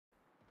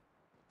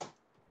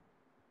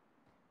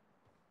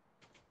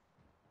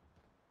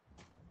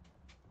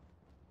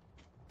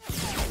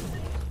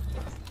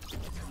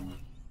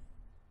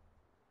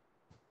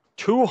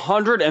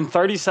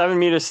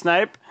237-meter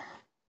snipe.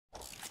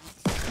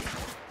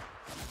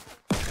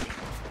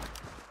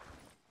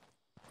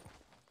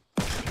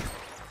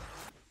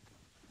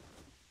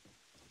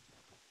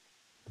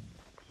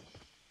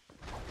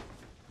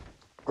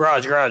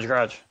 Garage. Right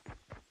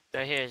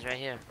here, it's right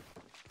here.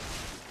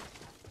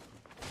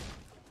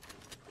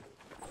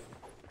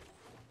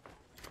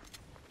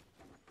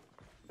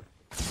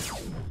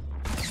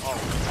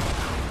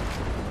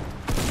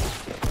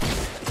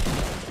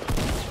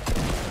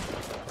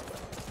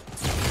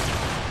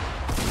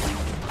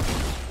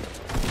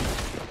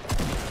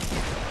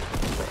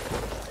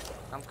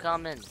 I'm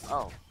coming.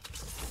 Oh.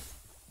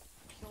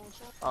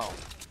 Oh.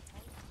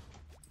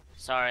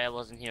 Sorry, I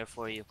wasn't here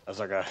for you. That's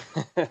okay.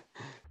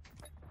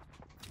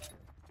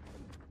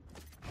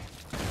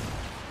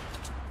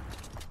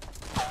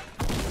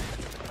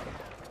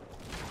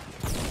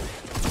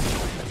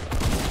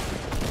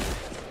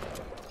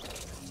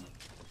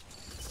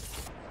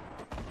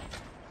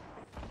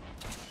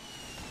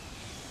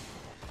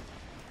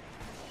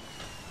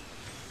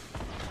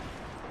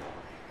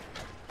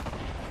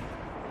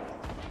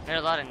 There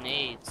are a lot of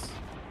nades.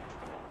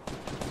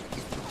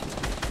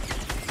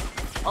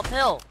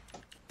 Uphill!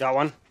 Got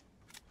one.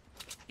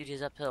 Dude,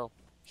 he's uphill.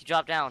 He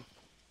dropped down.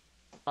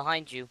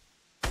 Behind you.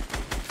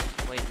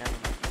 Wait, never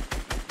mind.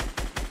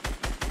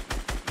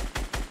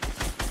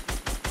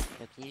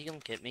 Yo, can you come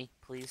get me,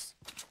 please?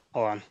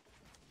 Hold on.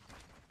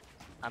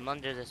 I'm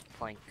under this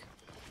plank.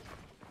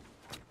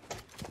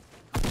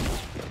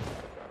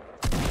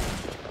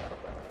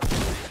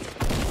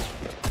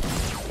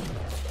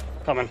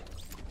 Coming.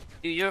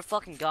 Dude, you're a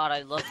fucking god.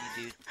 I love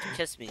you, dude.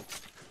 Kiss me.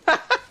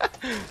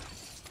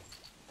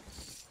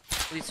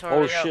 Please hurry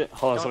Oh up. shit.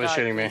 Hold on, Don't somebody's die,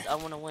 shooting please. me. I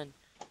wanna win.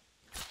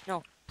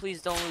 No,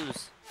 please don't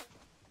lose.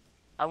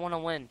 I wanna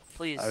win.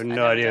 Please. I have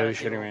no idea who's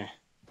shooting me.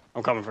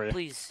 I'm coming for you.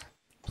 Please.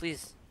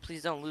 Please.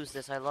 Please don't lose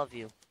this. I love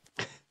you.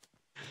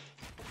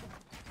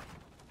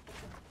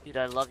 Dude,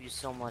 I love you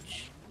so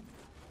much.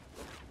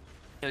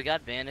 Yo, we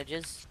got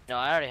bandages? No,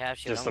 I already have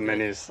shit. Just the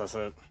minis, that's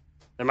it.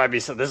 There might be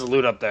some. There's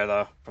loot up there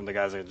though, from the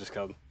guys I just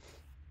killed.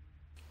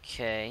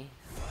 Okay.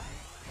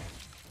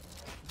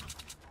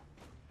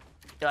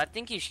 Yo, I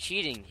think he's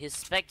cheating. He's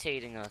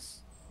spectating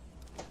us.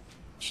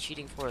 He's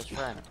cheating for his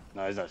friend.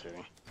 No, he's not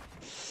shooting.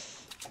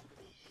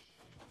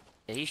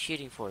 Yeah, he's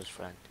cheating for his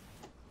friend.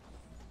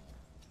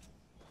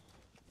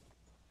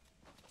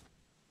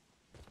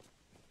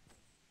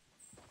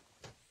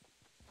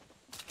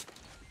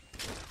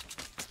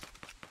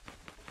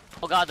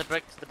 Oh god, the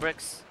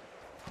bricks.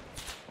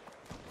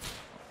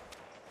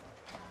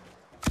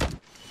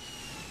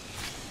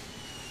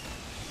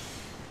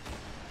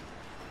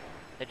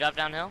 They drop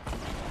downhill.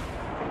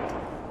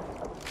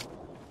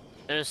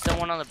 There's still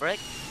one on the brick.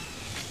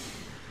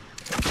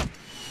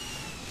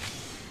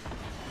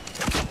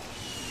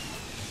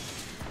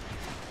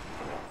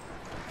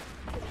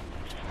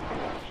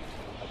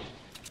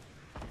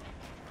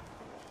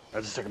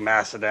 I just took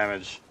massive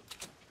damage.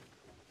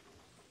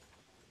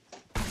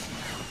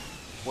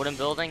 Wooden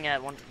building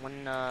at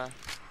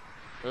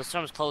the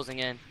storm's closing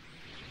in.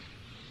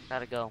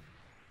 Gotta go.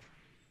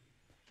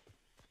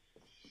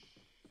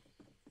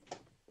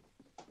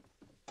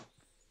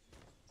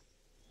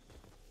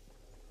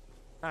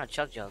 Not a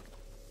chug jug.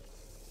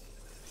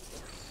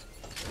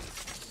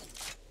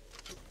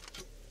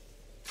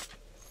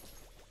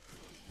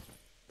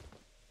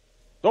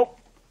 Nope.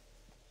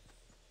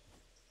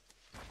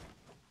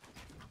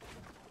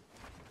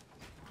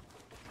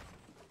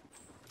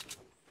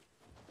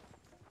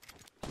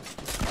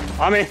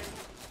 On me.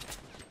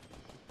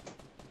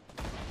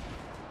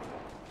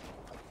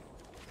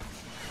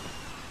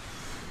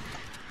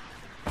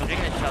 I'm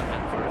drinking the chug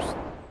jug first.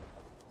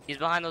 He's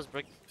behind those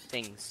brick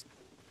things.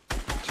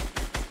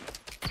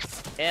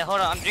 Yeah,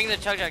 hold on. I'm drinking the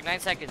chug jug. 9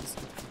 seconds.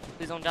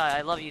 Please don't die.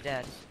 I love you,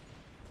 Dad.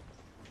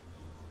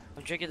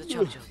 I'm drinking the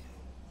chug jug.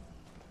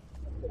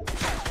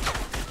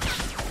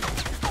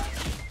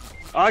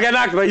 Oh, I got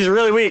knocked, but he's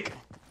really weak.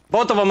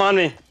 Both of them on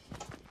me.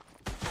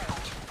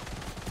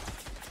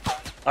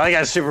 Oh, that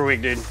guy's super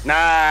weak, dude.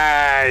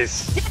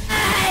 Nice.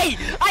 Hey!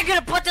 I'm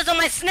gonna put this on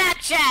my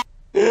Snapchat!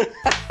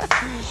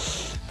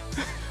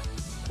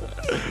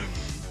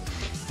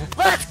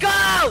 Let's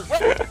go!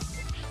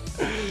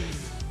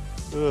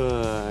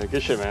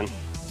 Good shit, man.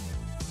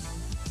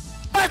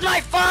 Where's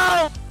my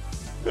phone?